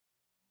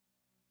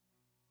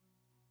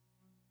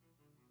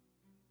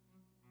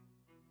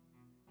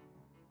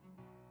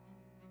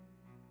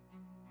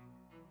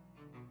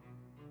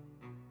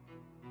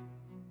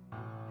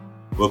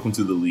Welcome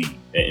to The League,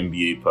 an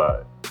NBA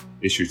pod.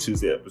 It's your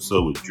Tuesday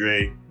episode with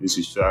Dre. This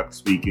is Shock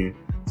speaking.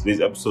 Today's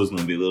episode is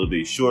going to be a little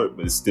bit short,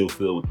 but it's still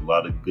filled with a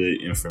lot of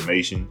good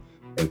information,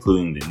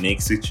 including the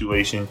Knicks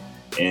situation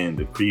and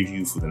the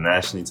preview for the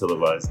nationally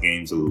televised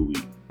games of the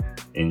week.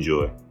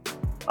 Enjoy.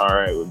 All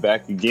right, we're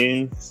back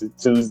again. It's a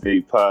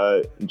Tuesday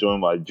pod,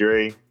 joined by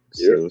Dre.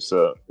 So what's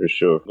up? For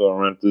sure. We're going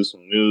to run through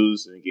some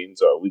news and get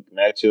into our week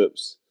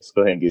matchups. Let's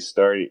go ahead and get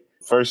started.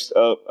 First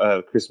up,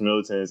 Chris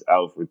Middleton is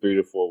out for 3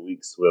 to 4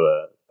 weeks with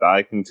a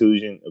thigh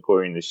contusion,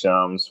 according to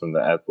Shams from The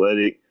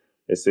Athletic.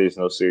 It says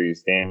no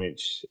serious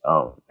damage.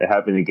 It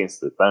happened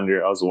against the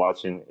Thunder. I was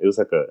watching. It was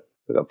like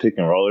a pick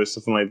and roll or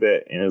something like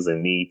that, and it was a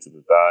knee to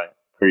the thigh.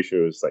 Pretty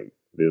sure it was like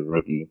the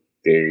rookie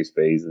Darius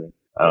Bazley.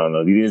 I don't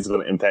know. Do you think it's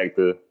going to impact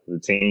the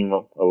team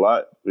a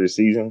lot, their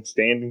season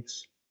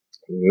standings?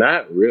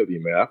 Not really,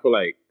 man. I feel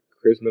like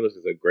Chris Middleton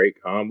is a great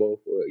combo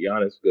for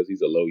Giannis because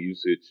he's a low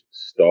usage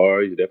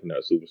star. He's definitely not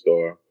a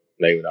superstar,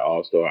 not even an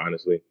all-star,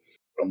 honestly.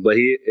 But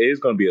it is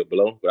going to be a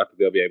blow, but I think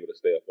they'll be able to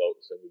stay afloat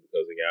simply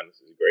because of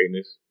Giannis'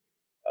 greatness.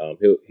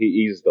 He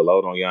eases the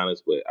load on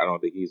Giannis, but I don't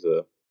think he's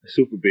a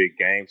super big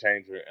game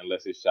changer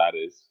unless his shot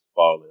is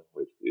falling,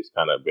 which is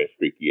kind of been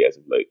streaky as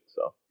of late.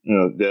 So,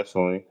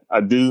 Definitely.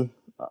 I do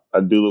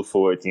look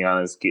forward to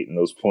Giannis getting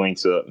those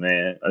points up,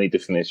 man. I need to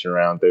finish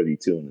around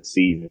 32 in the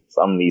season,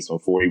 so I'm going to need some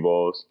 40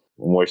 balls,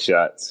 more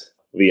shots.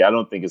 But yeah, I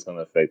don't think it's going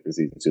to affect the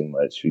season too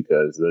much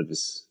because they'll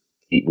just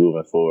keep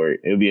moving forward.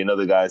 It'll be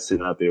another guy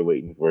sitting out there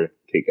waiting for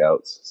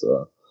kickouts.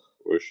 So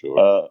for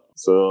sure.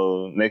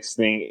 So next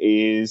thing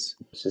is,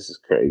 this is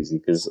crazy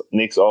because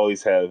Knicks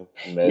always have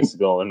a mess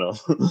going on.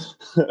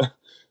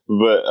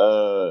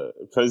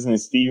 But President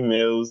Steve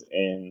Mills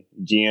and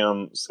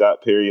GM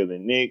Scott Perry of the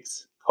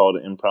Knicks called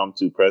an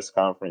impromptu press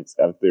conference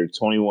after their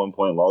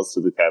 21-point loss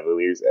to the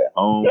Cavaliers at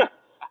home.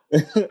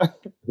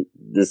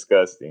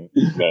 Disgusting.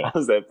 Man. How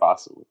is that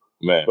possible?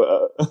 Man.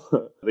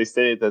 But they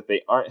said that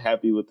they aren't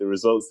happy with the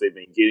results they've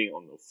been getting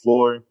on the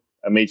floor.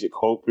 A major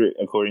culprit,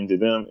 according to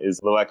them, is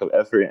the lack of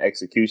effort and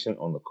execution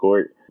on the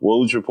court.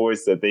 Woj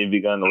reports that they've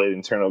begun to lay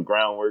internal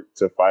groundwork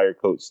to fire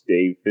Coach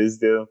Dave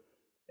Fizdale.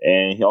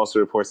 And he also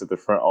reports that the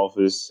front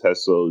office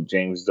has sold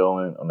James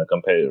Dolan on a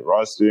competitive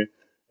roster.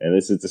 And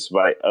this is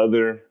despite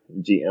other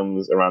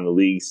GMs around the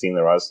league seeing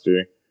the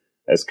roster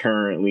as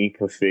currently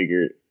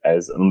configured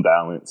as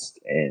unbalanced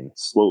and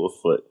slow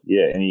afoot.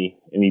 Yeah,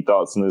 any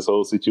thoughts on this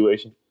whole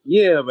situation?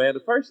 Yeah, man.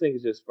 The first thing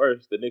is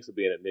the Knicks are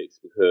being the Knicks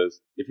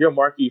because if your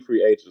marquee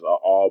free agents are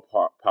all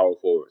power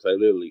forwards, like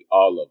literally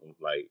all of them,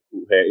 like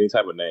who had any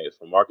type of names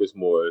from Marcus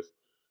Morris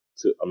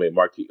to,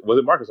 Marquis. Was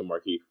it Marcus or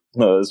Marquis?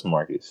 No, it's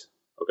Marcus.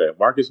 Okay,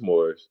 Marcus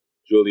Morris,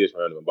 Julius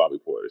Randle, and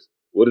Bobby Portis.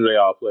 What do they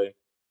all play?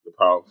 The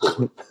power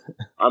forward.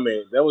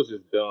 That was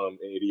just dumb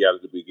and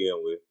idiotic to begin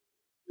with.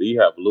 So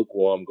you have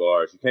lukewarm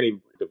guards. You can't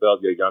even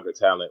develop your younger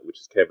talent, which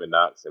is Kevin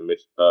Knox and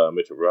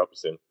Mitchell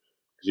Robinson,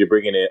 because you're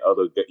bringing in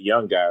other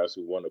young guys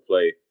who want to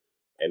play,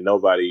 and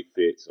nobody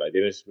fits. Like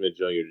Dennis Smith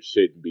Jr.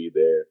 shouldn't be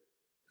there.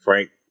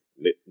 Frank,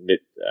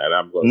 and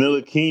I'm going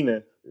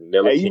Ntilikina.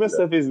 Hey, you messed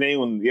up his name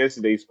on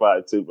yesterday's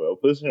spot too, bro.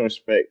 Put some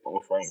respect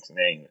on Frank's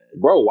name,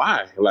 man. Bro,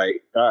 why?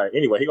 Like, all right.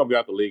 Anyway, he's gonna be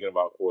out the league in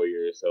about 4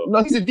 years. So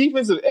no, he's a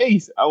defensive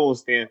ace. I won't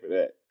stand for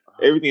that.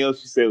 Everything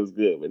else you said was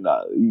good, but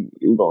nah,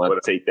 you're gonna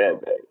have to take that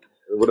back.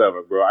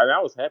 Whatever, bro. And I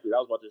was happy. I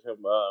was watching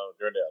him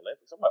during the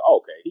Olympics. I'm like,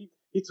 okay,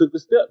 he took the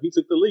step. He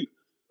took the leap.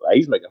 Like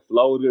he's making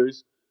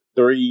floaters,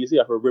 threes. He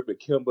out here ripping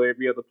Kimba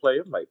every other play.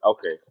 I'm like,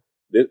 okay.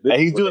 This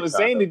he's doing the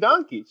same to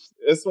Doncic.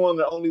 That's one of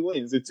the only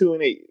wins. They're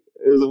 2-8.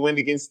 It was a win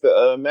against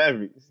the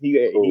Mavericks.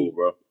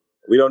 Bro.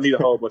 We don't need a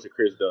whole bunch of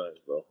Chris Dunns,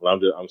 bro.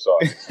 I'm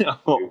sorry.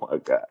 Oh my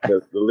god.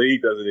 The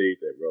league doesn't need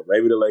that, bro.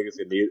 Maybe the Lakers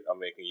can use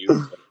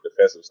a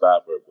defensive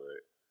stopper,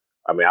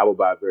 but I would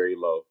buy very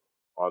low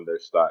on their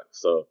stock.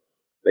 So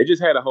they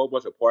just had a whole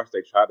bunch of parts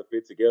they tried to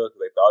fit together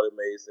because they thought it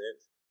made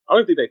sense. I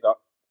don't think they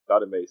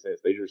thought it made sense.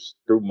 They just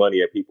threw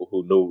money at people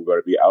who knew were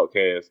going to be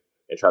outcasts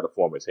and tried to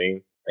form a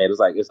team. And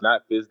it's like, it's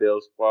not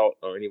Fizdale's fault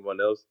or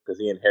anyone else because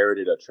he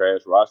inherited a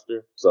trash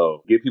roster.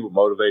 So get people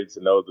motivated to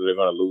know that they're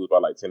going to lose by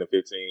like 10 or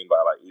 15 by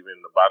like even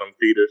the bottom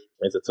feeders.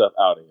 It's a tough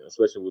outing,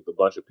 especially with a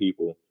bunch of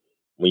people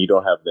when you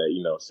don't have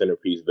that,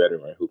 centerpiece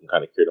veteran who can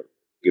kind of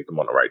get them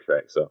on the right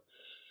track. So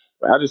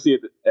I just see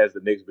it as the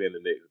Knicks being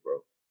the Knicks, bro.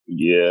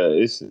 Yeah,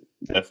 it's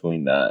definitely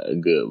not a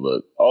good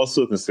look.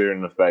 Also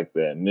considering the fact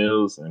that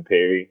Mills and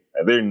Perry,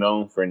 they're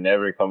known for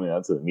never coming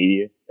out to the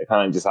media. They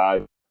kind of just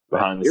hide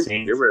behind the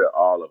scenes. Get rid of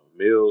all of them.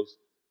 Mills,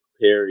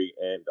 Perry,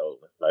 and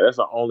Dolan. Like that's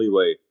the only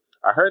way.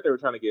 I heard they were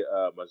trying to get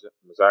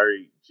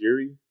Masai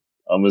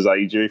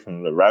Ujiri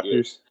from the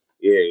Raptors.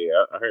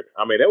 Yeah. I heard.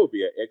 That would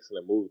be an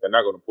excellent move. They're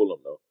not going to pull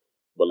him though.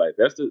 But like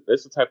that's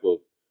the type of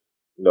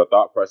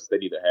thought process they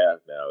need to have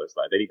now. It's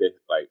like they need to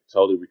like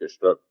totally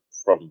reconstruct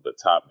from the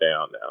top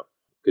down now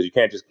because you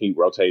can't just keep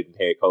rotating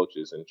head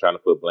coaches and trying to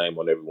put blame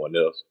on everyone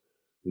else.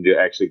 You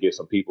actually get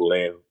some people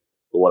in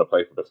who want to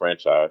play for the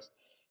franchise.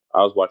 I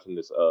was watching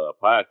this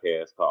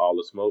podcast called All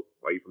the Smoke.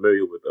 Are you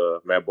familiar with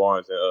Matt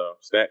Barnes and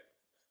Stack?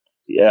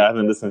 Yeah, I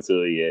haven't listened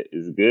to it yet.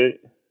 Is it good?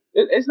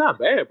 It's not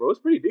bad, bro. It's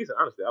pretty decent,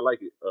 honestly. I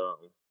like it.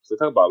 So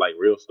talk about like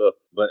real stuff,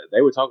 but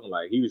they were talking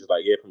like he was just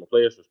like, yeah, from a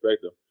player's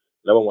perspective,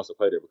 no one wants to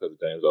play there because of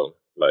James Dolan.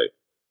 Like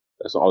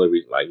that's the only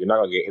reason. Like you're not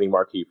gonna get any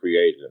marquee free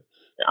agent.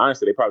 And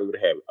honestly, they probably would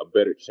have had a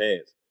better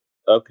chance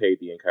of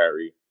KD and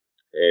Kyrie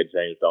had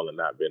James Dolan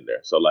not been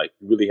there. So like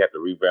you really have to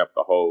revamp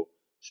the whole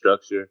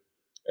structure.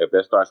 If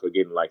that starts with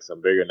getting like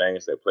some bigger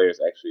names that players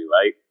actually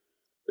like,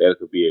 that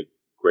could be a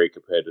great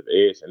competitive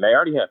edge. And they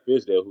already have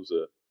Fizdale, who's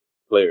a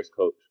player's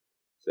coach.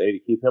 So they need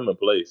to keep him in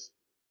place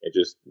and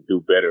just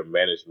do better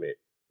management,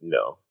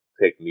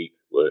 technique.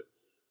 But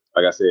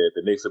like I said,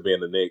 the Knicks are being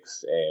the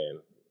Knicks, and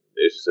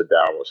it's just a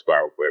downward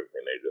spiral for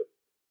everything they do.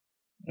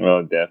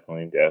 Well,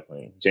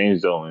 definitely.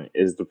 James Dolan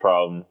is the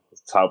problem.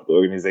 Top of the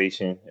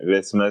organization. If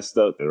it's messed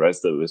up, the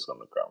rest of it's going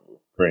to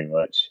crumble, pretty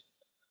much.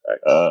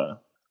 I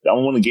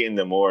want to get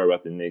into more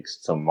about the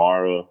Knicks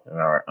tomorrow in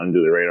our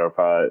Under the Radar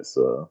pod.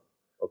 So,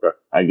 okay,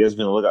 I guess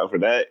be on the lookout for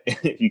that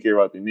if you care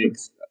about the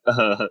Knicks.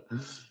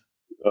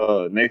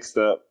 Next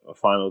up, a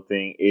final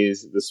thing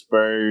is the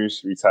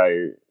Spurs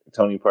retired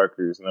Tony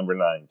Parker's number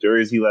 9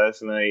 jersey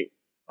last night.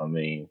 I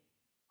mean,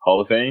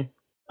 Hall of Fame.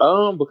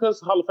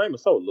 Because Hall of Fame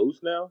is so loose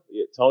now,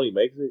 yeah, Tony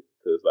makes it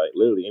because like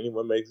literally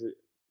anyone makes it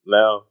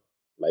now.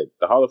 Like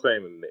the Hall of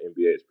Fame in the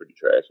NBA is pretty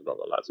trash. I'm not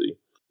gonna lie to you.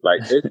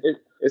 Like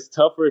it's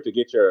tougher to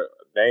get your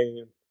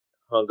name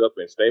hung up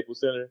in Staples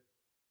Center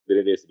than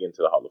it is to get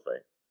into the Hall of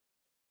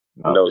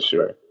Fame. No, for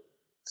sure.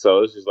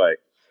 So it's just like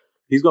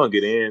he's gonna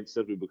get in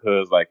simply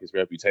because like his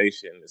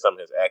reputation and some of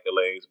his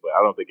accolades, but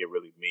I don't think it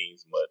really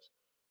means much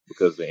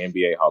because the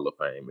NBA Hall of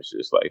Fame is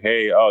just like,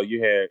 hey, oh,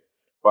 you had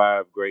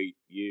 5 great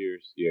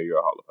years. Yeah, you're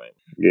a Hall of Fame.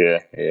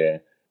 Yeah.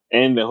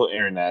 And the whole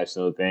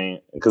international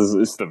thing, because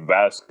it's the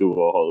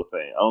Basketball Hall of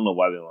Fame. I don't know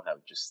why they don't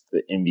have just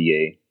the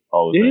NBA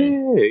Hall of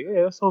Fame.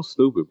 Yeah, that's so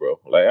stupid, bro.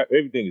 Like,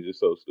 everything is just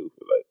so stupid.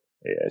 Like,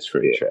 yeah, it's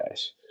pretty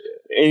trash.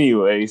 Yeah.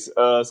 Anyways,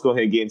 let's go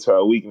ahead and get into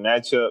our week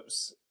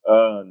matchups.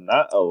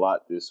 Not a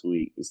lot this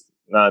week. It's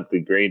not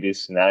the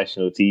greatest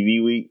national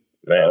TV week.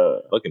 Man,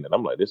 looking at it,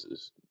 I'm like, this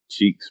is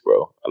cheeks,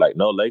 bro. Like,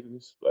 no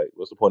Lakers? Like,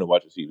 what's the point of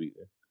watching TV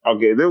then?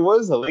 Okay, there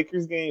was a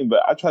Lakers game,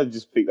 but I tried to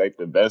just pick like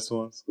the best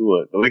ones.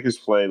 Look, the Lakers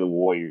play the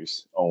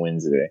Warriors on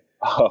Wednesday.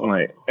 I'm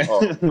going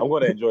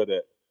to enjoy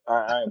that.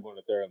 I am going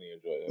to thoroughly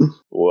enjoy that.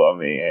 Well, I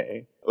mean,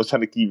 hey, I was trying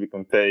to keep it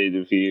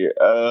competitive here.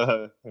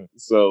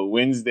 So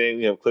Wednesday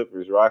we have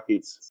Clippers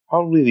Rockets.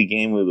 Probably the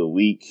game of the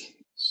week,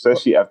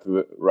 especially after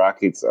the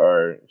Rockets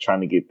are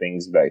trying to get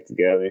things back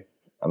together.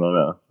 I don't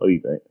know. What do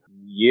you think?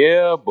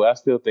 Yeah, but I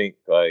still think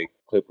like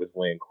Clippers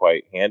win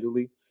quite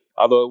handily.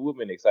 Although it would have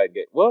been an exciting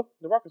game. Well,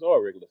 the Rockets are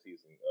a regular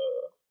season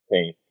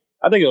team.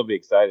 I think it'll be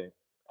exciting.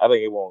 I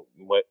think it won't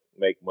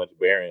make much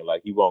bearing.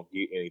 Like, you won't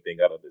get anything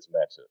out of this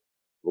matchup,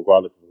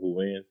 regardless of who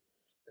wins.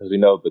 Because we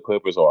know the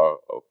Clippers are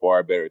a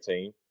far better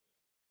team.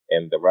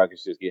 And the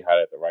Rockets just get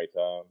hot at the right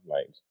time.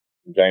 Like,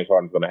 James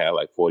Harden's going to have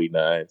like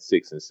 49,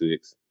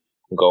 6-6,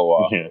 go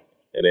off, and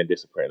then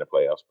disappear in the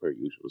playoffs per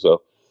usual.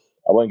 So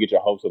I wouldn't get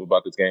your hopes up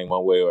about this game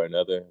one way or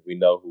another. We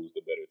know who's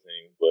the better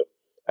team. But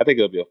I think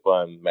it'll be a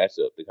fun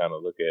matchup to kind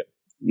of look at.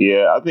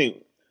 Yeah, I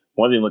think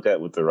one thing to look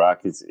at with the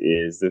Rockets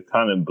is they've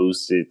kind of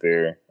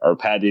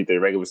padded their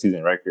regular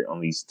season record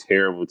on these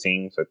terrible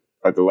teams.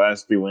 Like the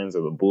last 3 wins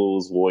are the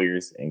Bulls,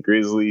 Warriors, and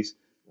Grizzlies.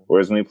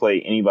 Whereas when they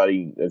play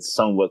anybody that's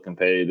somewhat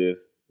competitive,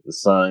 the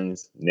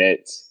Suns,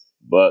 Nets,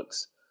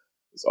 Bucks,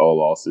 it's all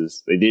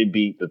losses. They did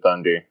beat the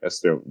Thunder. That's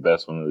their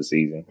best one of the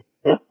season.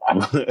 But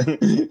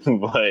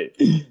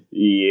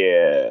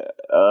yeah,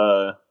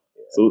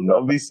 so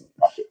nobody's.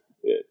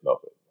 Yeah,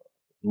 nothing.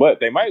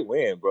 But they might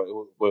win,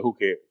 bro. But who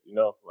cares?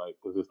 Like,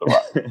 because it's the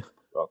Rockets.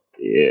 So.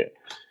 Yeah.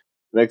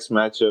 Next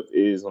matchup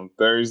is on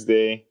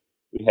Thursday.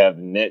 We have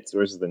the Nets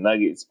versus the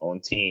Nuggets on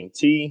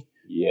TNT.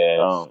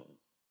 Yes.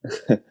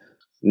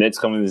 Nets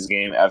coming to this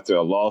game after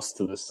a loss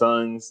to the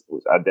Suns,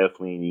 which I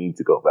definitely need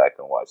to go back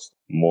and watch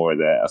more of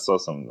that. I saw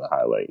some of the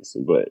highlights,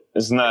 but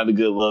it's not a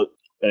good look.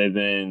 And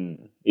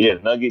then,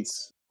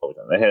 Nuggets,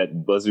 they had a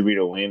buzzer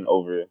beater win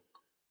over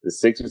the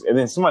Sixers, and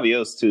then somebody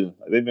else too.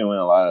 They've been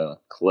winning a lot of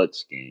clutch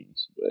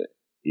games, but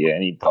yeah,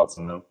 any thoughts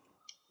on them?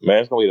 Man,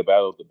 it's gonna be the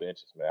battle of the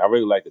benches, man. I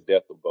really like the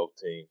depth of both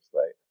teams.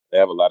 Like, they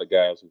have a lot of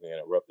guys who can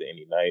interrupt at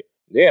any night.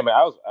 Yeah, man.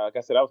 I was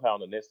high on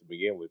the Nets to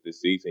begin with this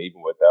season,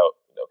 even without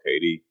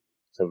KD,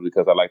 simply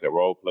because I like the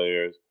role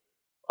players.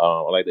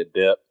 I like the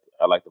depth.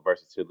 I like the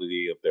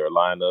versatility of their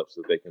lineups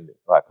that they can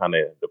kind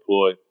of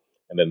deploy.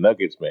 And the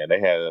Nuggets, man,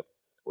 they have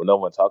what no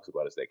one talks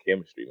about is their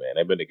chemistry, man.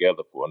 They've been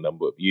together for a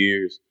number of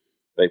years.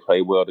 They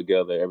play well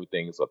together.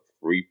 Everything is a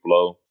free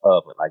flow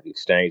of like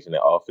exchange in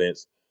the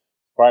offense.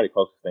 Probably the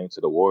closest thing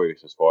to the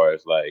Warriors as far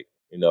as like,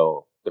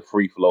 the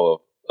free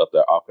flow of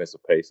their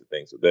offensive pace and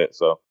things like that.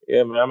 So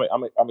yeah, man,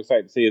 I'm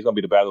excited to see. It's gonna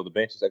be the battle of the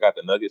benches. I got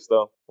the Nuggets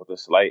though with a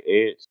slight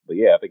edge, but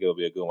yeah, I think it'll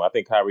be a good one. I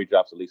think Kyrie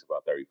drops at least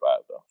about 35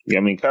 though. Yeah,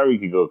 I mean Kyrie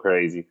could go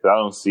crazy because I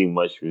don't see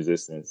much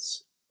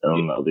resistance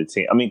on the other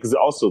team. I mean,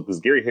 because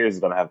Gary Harris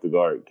is gonna have to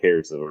guard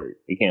Karis LeVert.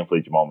 He can't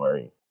play Jamal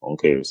Murray. on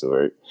cares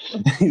work.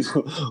 He's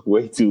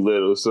way too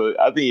little. So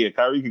I think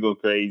Kyrie could go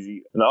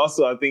crazy. And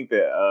also I think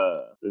that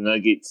the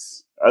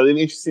Nuggets, it'll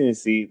be interesting to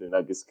see the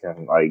Nuggets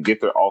can like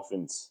get their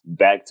offense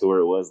back to where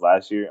it was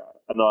last year.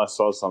 I know I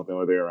saw something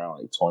where they're around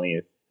like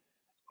 20th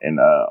in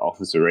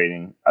offensive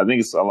rating. I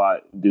think it's a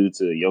lot due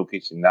to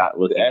Jokic not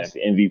looking at the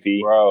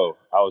MVP. Bro,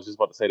 I was just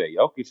about to say that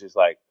Jokic is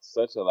like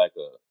such a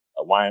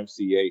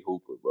YMCA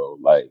hooper, bro.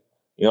 Like,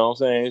 you know what I'm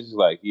saying? It's just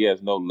like he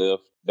has no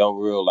lift, no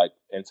real like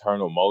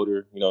internal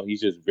motor. You know,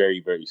 he's just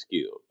very, very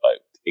skilled, like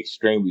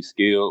extremely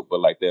skilled, but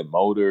like that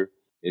motor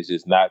is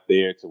just not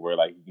there to where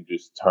like you can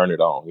just turn it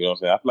on. You know what I'm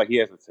saying? I feel like he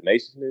has a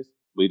tenaciousness,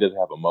 but he doesn't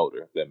have a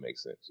motor, if that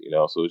makes sense. You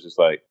know, so it's just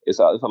like it's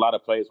a lot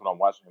of plays when I'm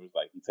watching him. It's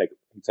like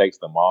he takes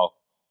them off,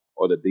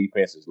 or the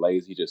defense is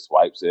lazy, he just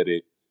swipes at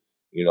it.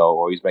 You know,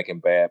 or he's making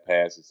bad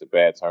passes to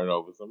bad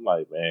turnovers. I'm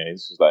like, man,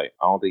 it's just like,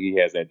 I don't think he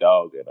has that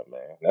dog in him,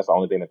 man. That's the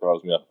only thing that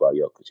throws me off about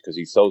Jokic, because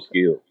he's so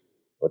skilled,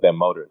 but that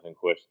motor is in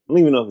question. I don't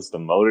even know if it's the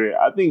motor.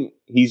 I think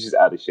he's just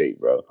out of shape,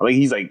 bro. I think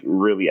he's like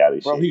really out of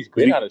shape. Bro, he's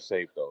been out of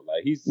shape, though.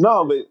 Like, he's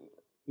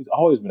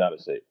always been out of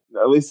shape.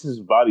 At least his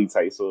body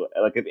type. So,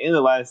 like, at the end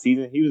of last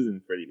season, he was in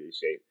pretty good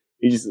shape.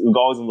 He just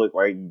always looked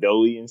like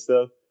doughy and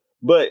stuff.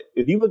 But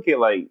if you look at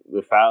like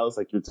the fouls,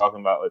 like you're talking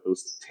about, like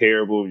those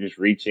terrible just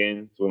reach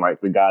in when like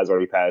the guys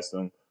already passed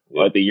him,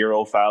 like the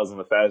Euro fouls in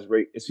the fast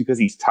break, it's because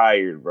he's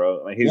tired,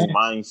 bro. Like his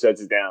mind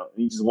shuts down.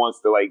 He just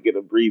wants to like get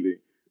a breather.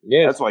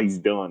 Yeah, that's why he's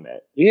doing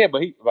that. Yeah,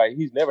 but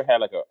he's never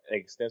had like an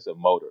extensive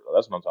motor. Though.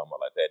 That's what I'm talking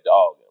about, like that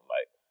dog.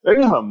 Like,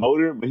 there's not a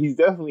motor, but he's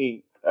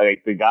definitely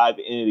like the guy at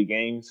the end of the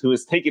games who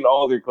has taken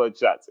all their clutch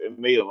shots and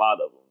made a lot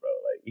of them, bro.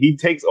 Like he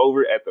takes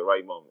over at the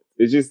right moment.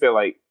 It's just that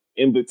like.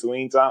 In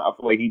between time, I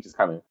feel like he just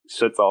kind of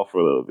shuts off for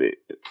a little bit,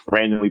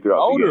 randomly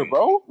throughout the game.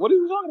 Bro? What are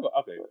you talking about?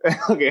 Okay,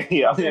 okay,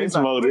 yeah, it's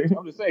motor.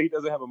 I'm just saying he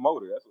doesn't have a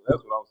motor. That's what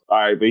I'm saying. All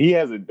right, but he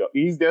has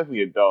he's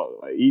definitely a dog.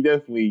 Like he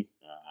definitely.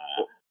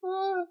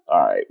 All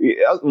right.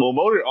 Yeah, well,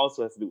 motor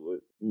also has to do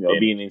with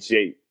being in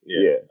shape.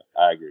 Yeah,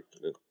 I agree.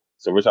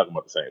 So we're talking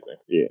about the same thing.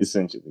 Yeah,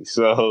 essentially.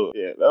 So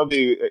yeah, that'll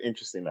be an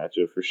interesting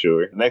matchup for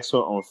sure. Next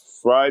one on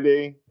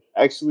Friday,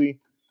 actually.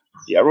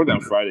 Yeah, I wrote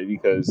down Friday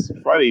because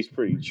Friday's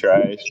pretty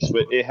trash,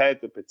 but it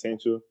had the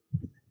potential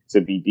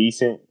to be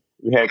decent.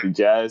 We had the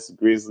Jazz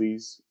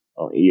Grizzlies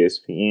on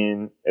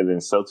ESPN, and then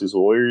Celtics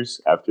Warriors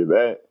after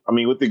that. I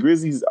mean, with the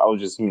Grizzlies, I was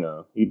just,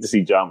 you get to see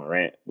Ja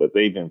Morant, but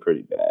they've been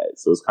pretty bad,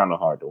 so it's kind of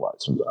hard to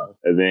watch sometimes.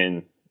 And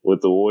then with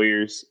the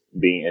Warriors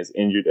being as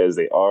injured as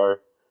they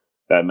are,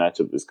 that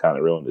matchup is kind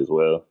of ruined as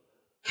well.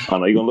 I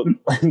don't know,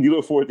 you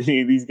look forward to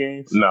any of these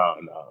games? No,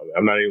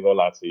 I'm not even gonna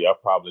lie to you. I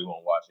probably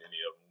won't watch any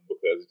of them.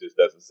 Because it just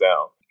doesn't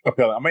sound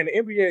appealing. I mean,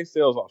 the NBA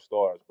sells off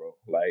stars, bro.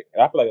 Like,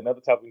 and I feel like another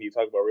topic we need to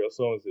talk about real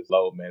soon is this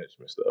load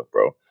management stuff,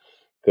 bro.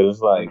 Because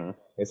it's like,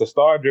 it's a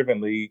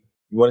star-driven league.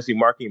 You want to see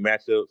marquee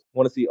matchups,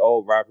 want to see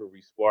old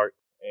rivalry spark,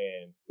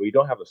 and when you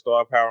don't have the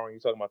star power, when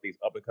you're talking about these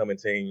up-and-coming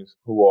teams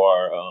who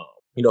are,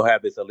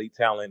 have this elite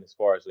talent as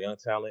far as young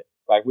talent,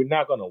 like, we're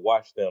not going to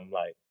watch them,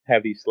 like,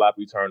 have these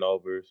sloppy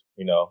turnovers,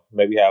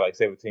 maybe have, like,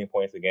 17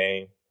 points a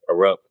game,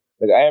 erupt.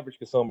 Like, the average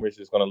consumer is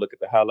just going to look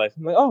at the highlights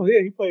and like, oh,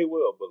 yeah, he played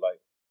well. But,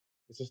 like,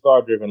 it's a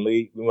star-driven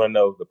league. We want to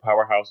know the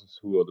powerhouses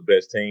who are the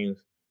best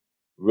teams.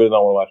 We really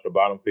don't want to watch the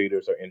bottom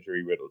feeders or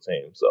injury-riddled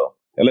teams. So,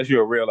 unless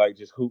you're a real, like,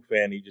 just hoop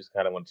fan, you just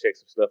kind of want to check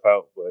some stuff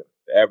out. But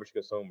the average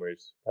consumer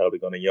is probably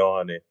going to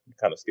yawn and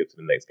kind of skip to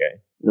the next game.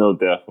 No,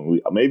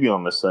 definitely. Maybe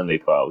on the Sunday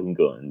pod, we can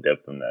go in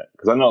depth on that.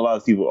 Because I know a lot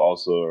of people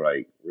also are,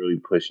 like, really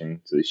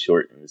pushing to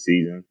shorten the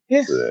season.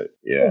 Yes. So that,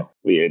 yeah.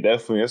 But yeah,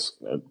 definitely. That's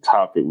a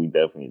topic we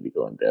definitely need to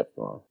go in depth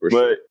on.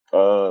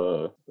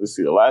 Let's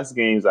see. The last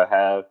games I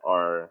have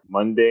are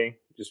Monday,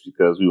 just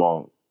because we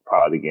won't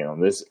pod again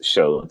on this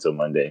show until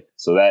Monday.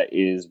 So that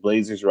is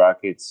Blazers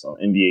Rockets on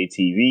NBA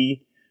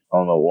TV. I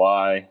don't know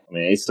why. I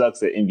mean, it sucks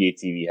that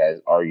NBA TV has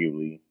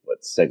arguably the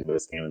second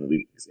best game in the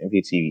league because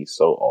NBA TV is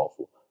so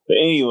awful. But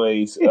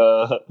anyways,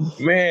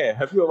 man,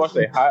 have you ever watched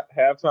their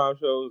halftime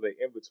shows? They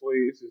in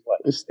between. It's just like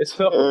it's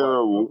tough.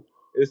 Terrible.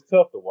 It's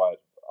tough to watch.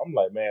 I'm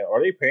like, man,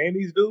 are they paying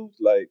these dudes?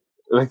 Like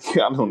I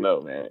don't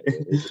know, man. I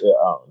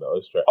don't know.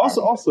 It's trash.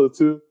 Also,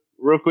 too,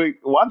 real quick,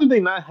 why do they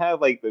not have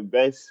like the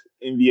best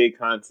NBA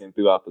content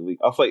throughout the league?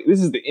 I feel like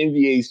this is the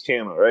NBA's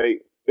channel, right?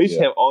 They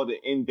should have all the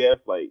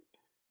in-depth, like,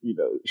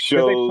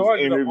 shows, they charge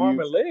interviews. An arm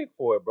and leg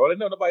for it, bro. They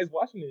know nobody's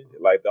watching it.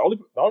 Like the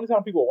only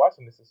time people are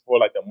watching this is for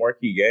like the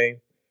marquee game,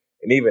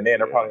 and even then,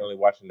 they're probably only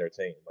watching their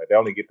team. Like they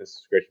only get the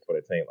subscription for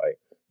their team. Like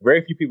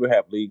very few people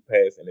have league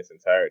pass in its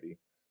entirety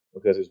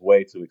because it's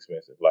way too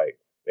expensive. Like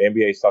the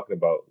NBA is talking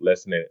about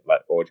lessening it,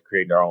 like or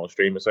creating their own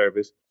streaming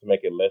service to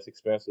make it less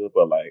expensive.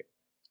 But like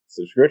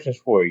subscriptions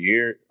for a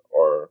year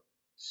are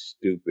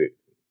stupid.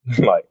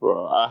 Like,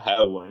 bro, I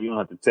have one. You don't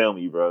have to tell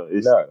me, bro.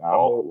 It's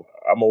awful.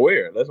 I'm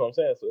aware. That's what I'm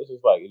saying. So it's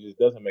just like it just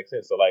doesn't make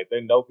sense. So like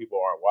they know people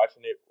aren't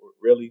watching it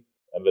really,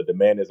 and the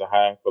demand isn't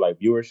high for like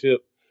viewership.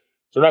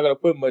 So they're not gonna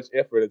put much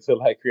effort into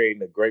like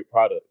creating a great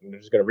product. And they're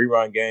just gonna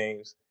rerun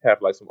games,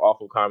 have like some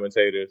awful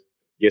commentators,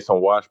 get some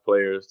wash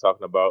players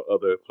talking about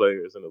other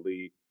players in the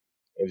league,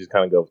 and just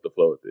kind of go with the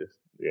flow with this.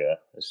 Yeah,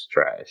 it's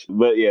trash.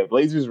 But yeah,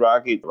 Blazers,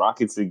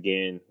 Rockets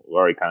again. We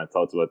already kind of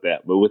talked about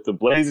that. But with the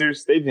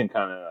Blazers, they've been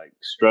kind of like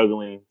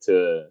struggling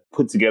to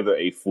put together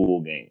a full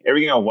game.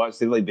 Every game I watched,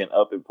 they've like been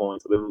up at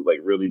points. So they look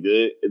like really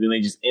good. And then they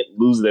just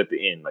lose it at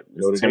the end. Like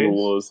the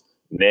Timberwolves,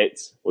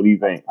 Nets. What do you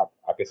think?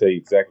 I can tell you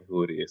exactly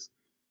who it is.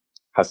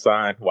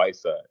 Hassan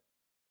Whiteside.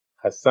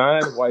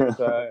 Hassan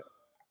Whiteside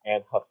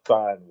and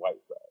Hassan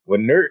Whiteside.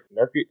 When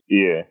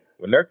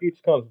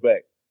Nurkic comes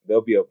back, they'll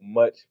be a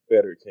much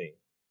better team.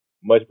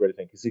 Much better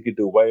team because he could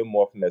do way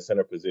more from that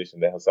center position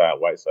than Hassan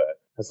Whiteside.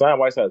 Hassan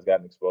Whiteside has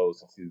gotten exposed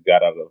since he's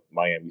got out of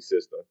Miami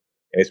system,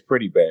 and it's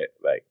pretty bad.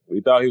 Like we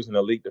thought he was an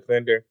elite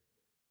defender,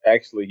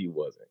 actually he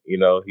wasn't. You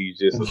know, he's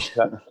just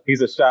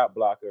he's a shot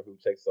blocker who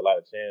takes a lot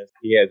of chance.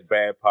 He has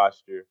bad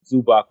posture.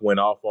 Zubac went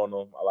off on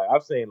him. Like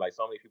I've seen like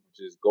so many people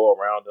just go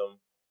around him.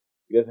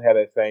 He doesn't have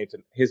that same.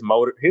 His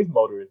motor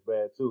is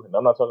bad too, and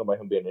I'm not talking about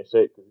him being in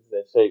shape because he's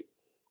in shape.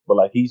 But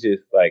like he's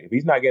just like if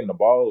he's not getting the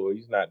ball or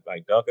he's not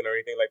like dunking or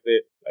anything like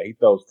that, like he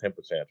throws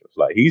temper tantrums.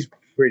 Like he's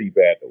pretty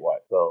bad to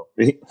watch. So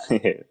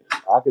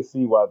I could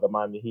see why the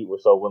Miami Heat were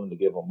so willing to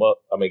give him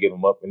up,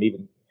 and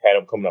even had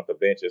him coming off the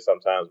benches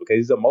sometimes because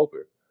he's a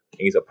moper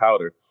and he's a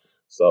powder.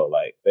 So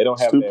like they don't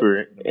have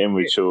super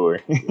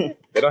immature. They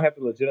don't have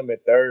the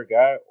legitimate third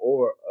guy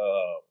or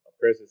a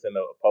presence in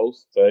the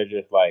post. So they're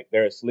just like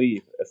they're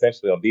asleep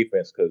essentially on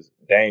defense because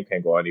Dame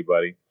can't guard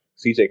anybody.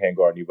 CJ can't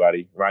guard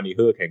anybody. Ronnie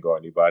Hood can't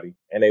guard anybody.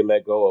 And they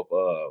let go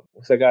of,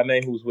 what's that guy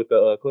name who's with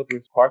the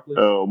Clippers? Harkless?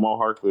 Oh, Mo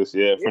Harkless,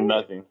 for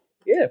nothing.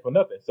 Yeah, for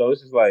nothing. So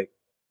it's just like,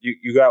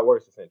 you got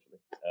worse, essentially.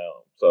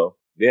 So,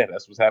 yeah,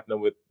 that's what's happening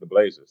with the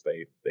Blazers.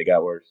 They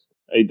got worse.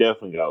 They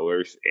definitely got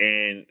worse.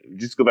 And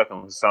just go back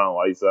on Hassan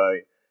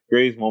Whiteside.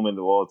 Greatest moment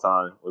of all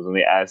time was when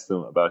they asked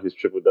him about his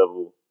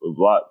triple-double with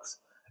blocks.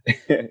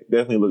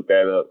 Definitely look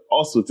that up.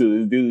 Also,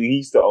 too, this dude, he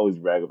used to always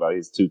brag about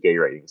his 2K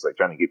ratings, like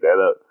trying to get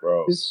that up.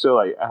 Bro. Just show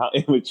like how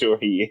immature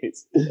he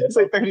is. He's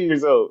like 30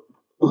 years old.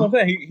 That's what I'm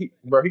saying.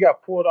 He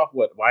got pulled off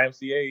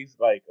YMCA's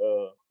like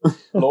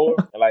floor,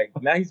 and like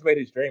now he's made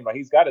his dream. Like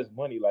he's got his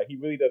money. Like he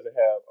really doesn't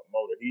have a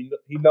motor. He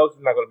knows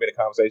he's not going to be in a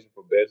conversation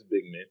for best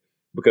big men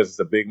because it's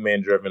a big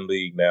man driven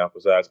league now.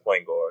 Besides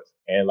point guards,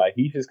 and like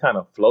he's just kind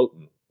of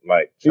floating.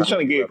 Like he's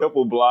trying to get a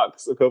couple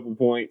blocks, a couple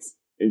points,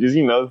 and just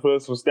put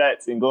up some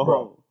stats and go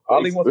home.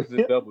 All he wants is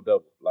a double.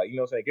 Like, you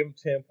know what I'm saying? Give him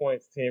 10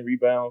 points, 10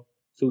 rebounds,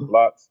 2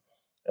 blocks.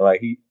 And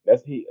like he's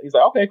like,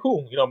 okay,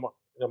 cool.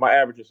 My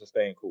averages are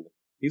staying cool.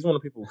 He's one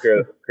of the people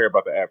who care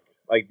about the average.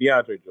 Like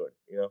DeAndre Jordan,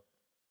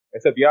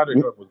 Except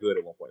DeAndre Jordan was good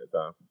at one point in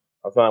time.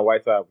 Hassan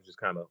Whiteside was just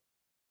kind of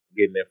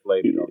getting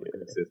inflated in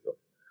the system.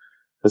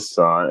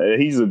 Hassan,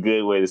 he's a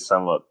good way to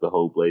sum up the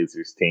whole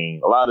Blazers team.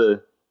 A lot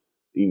of,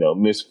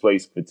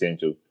 misplaced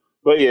potential.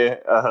 But yeah,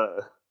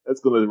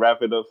 that's going to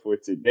wrap it up for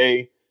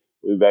today.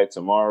 We'll be back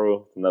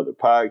tomorrow with another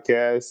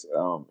podcast.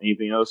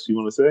 Anything else you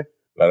want to say?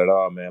 Not at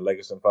all, man.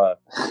 Lakers in 5.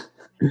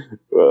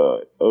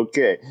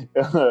 Okay.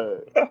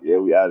 Yeah,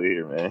 we out of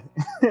here,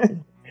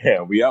 man.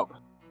 Yeah, we out.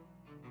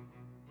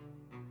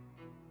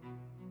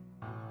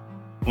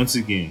 Once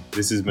again,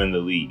 this has been The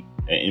League,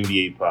 an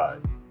NBA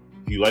pod.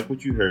 If you like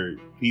what you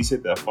heard, please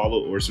hit that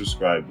follow or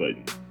subscribe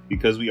button.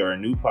 Because we are a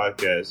new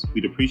podcast,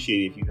 we'd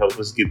appreciate it if you help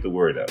us get the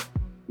word out.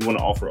 We want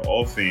to offer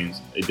all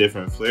fans a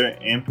different flair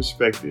and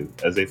perspective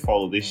as they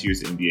follow this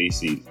year's NBA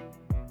season.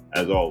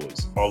 As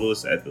always, follow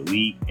us at The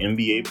League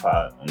NBA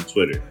Pod on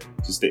Twitter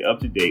to stay up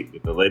to date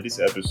with the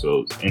latest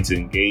episodes and to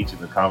engage in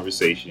the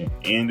conversation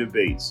and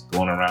debates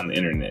going around the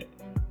internet.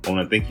 I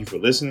want to thank you for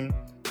listening,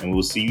 and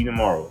we'll see you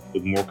tomorrow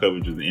with more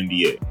coverage of the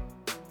NBA.